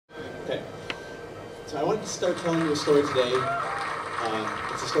Okay, so I wanted to start telling you a story today.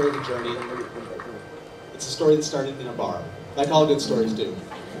 It's a story of a journey. It's a story that started in a bar, like all good stories do.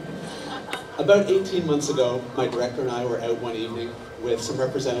 About 18 months ago, my director and I were out one evening with some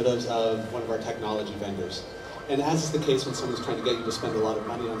representatives of one of our technology vendors. And as is the case when someone's trying to get you to spend a lot of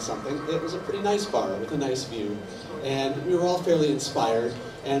money on something, it was a pretty nice bar with a nice view. And we were all fairly inspired,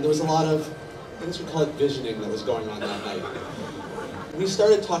 and there was a lot of, I guess we call it visioning, that was going on that night. We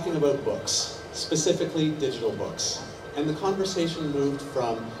started talking about books, specifically digital books. And the conversation moved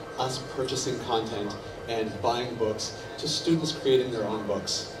from us purchasing content and buying books to students creating their own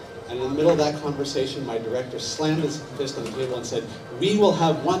books. And in the middle of that conversation, my director slammed his fist on the table and said, "We will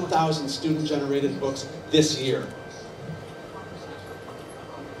have 1,000 student-generated books this year."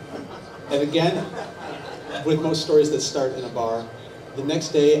 And again, with most stories that start in a bar, the next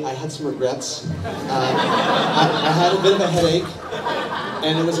day I had some regrets. I had a bit of a headache,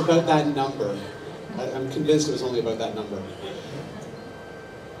 and it was about that number. I'm convinced it was only about that number.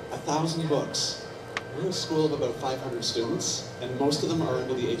 1,000 books. We're a school of about 500 students, and most of them are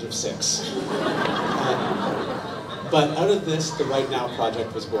under the age of 6. But out of this, the Right Now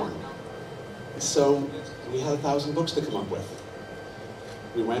project was born. So we had 1,000 books to come up with.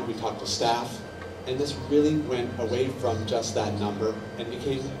 We talked to staff, and this really went away from just that number and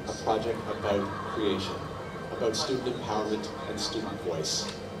became a project about creation, about student empowerment and student voice.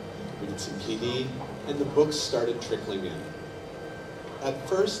 We did some PD, and the books started trickling in. At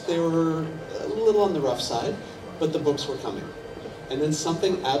first, they were a little on the rough side, but the books were coming. And then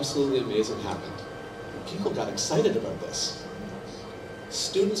something absolutely amazing happened. People got excited about this.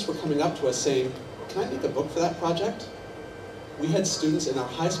 Students were coming up to us saying, "Can I make a book for that project?" We had students in our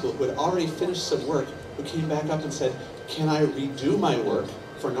high school who had already finished some work who came back up and said, "Can I redo my work?"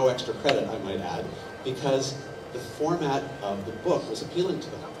 For no extra credit, I might add, because the format of the book was appealing to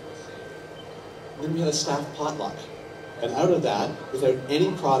them. And then we had a staff potluck. And out of that, without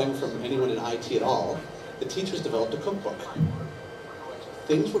any prodding from anyone in IT at all, the teachers developed a cookbook.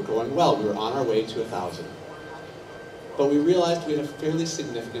 Things were going well. We were on our way to 1,000. But we realized we had a fairly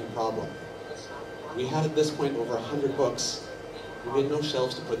significant problem. We had at this point over 100 books. We had no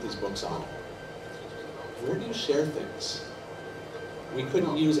shelves to put these books on. Where do you share things? We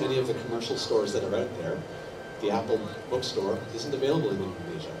couldn't use any of the commercial stores that are out there. The Apple bookstore isn't available in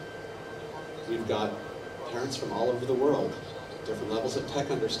Indonesia. We've got parents from all over the world, different levels of tech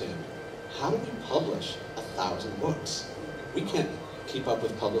understanding. How do we publish 1,000 books? We can't keep up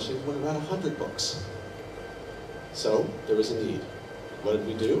with publishing when we're at 100 books. So there was a need. What did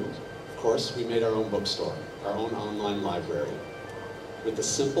we do? Of course, we made our own bookstore, our own online library, with the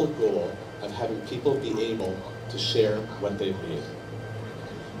simple goal of having people be able to share what they've made.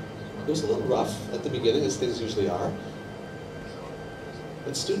 It was a little rough at the beginning, as things usually are.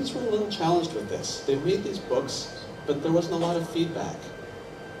 But students were a little challenged with this. They've made these books, but there wasn't a lot of feedback.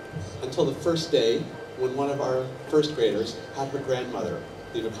 Until the first day, when one of our first graders had her grandmother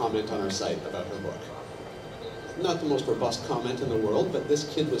leave a comment on our site about her book. Not the most robust comment in the world, but this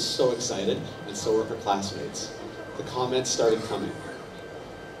kid was so excited, and so were her classmates. The comments started coming.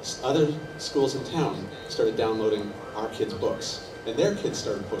 Other schools in town started downloading our kids' books, and their kids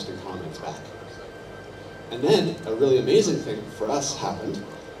started posting comments back. And then, a really amazing thing for us happened.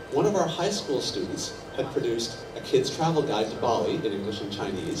 One of our high school students had produced a kid's travel guide to Bali in English and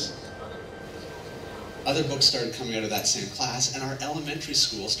Chinese. Other books started coming out of that same class, and our elementary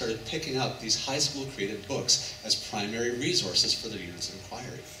school started picking up these high school created books as primary resources for their units of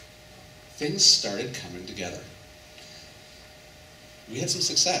inquiry. Things started coming together. We had some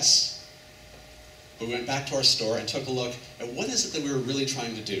success. But we went back to our store and took a look at what is it that we were really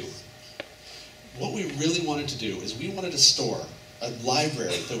trying to do. What we really wanted to do is we wanted a store, a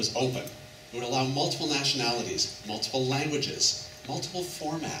library that was open. It would allow multiple nationalities, multiple languages, multiple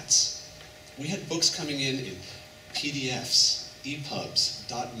formats. We had books coming in PDFs, EPUBs,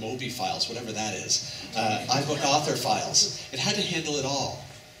 .mobi files, whatever that is, iBook author files. It had to handle it all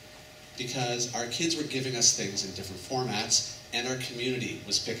because our kids were giving us things in different formats and our community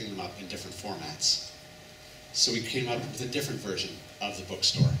was picking them up in different formats. So we came up with a different version of the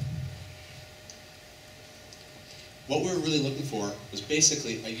bookstore. What we were really looking for was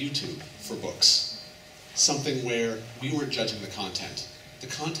basically a YouTube for books. Something where we weren't judging the content. The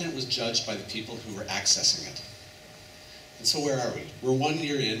content was judged by the people who were accessing it. And so where are we? We're 1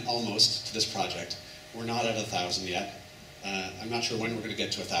 year in, almost, to this project. We're not at 1,000 yet. I'm not sure when we're going to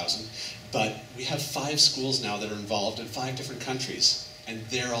get to 1,000. But we have 5 schools now that are involved in 5 different countries. And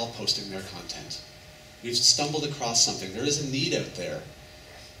they're all posting their content. We've stumbled across something. There is a need out there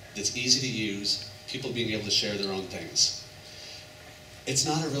that's easy to use, people being able to share their own things. It's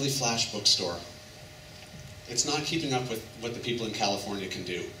not a really flash bookstore. It's not keeping up with what the people in California can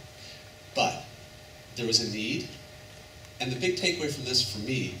do. But there was a need, and the big takeaway from this for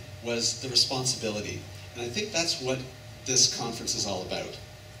me was the responsibility. And I think that's what this conference is all about.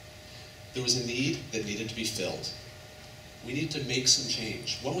 There was a need that needed to be filled. We need to make some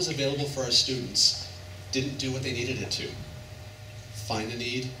change. What was available for our students didn't do what they needed it to. Find a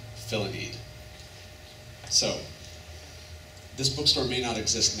need, fill a need. So, this bookstore may not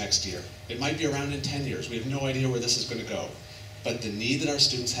exist next year. It might be around in 10 years. We have no idea where this is going to go. But the need that our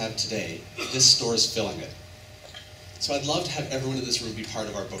students have today, this store is filling it. So I'd love to have everyone in this room be part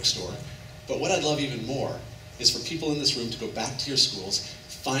of our bookstore. But what I'd love even more is for people in this room to go back to your schools,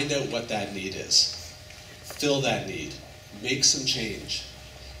 find out what that need is. Fill that need. Make some change.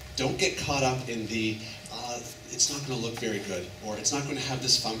 Don't get caught up in the, it's not going to look very good, or it's not going to have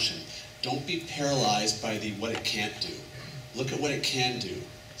this function. Don't be paralyzed by the what it can't do. Look at what it can do.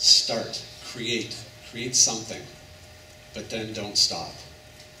 Start. Create something. But then don't stop.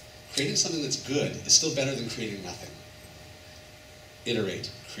 Creating something that's good is still better than creating nothing.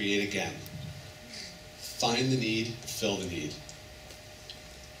 Iterate. Create again. Find the need, fill the need.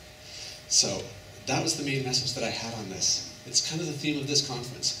 So that was the main message that I had on this. It's kind of the theme of this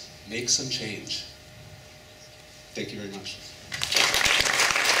conference. Make some change. Thank you very much.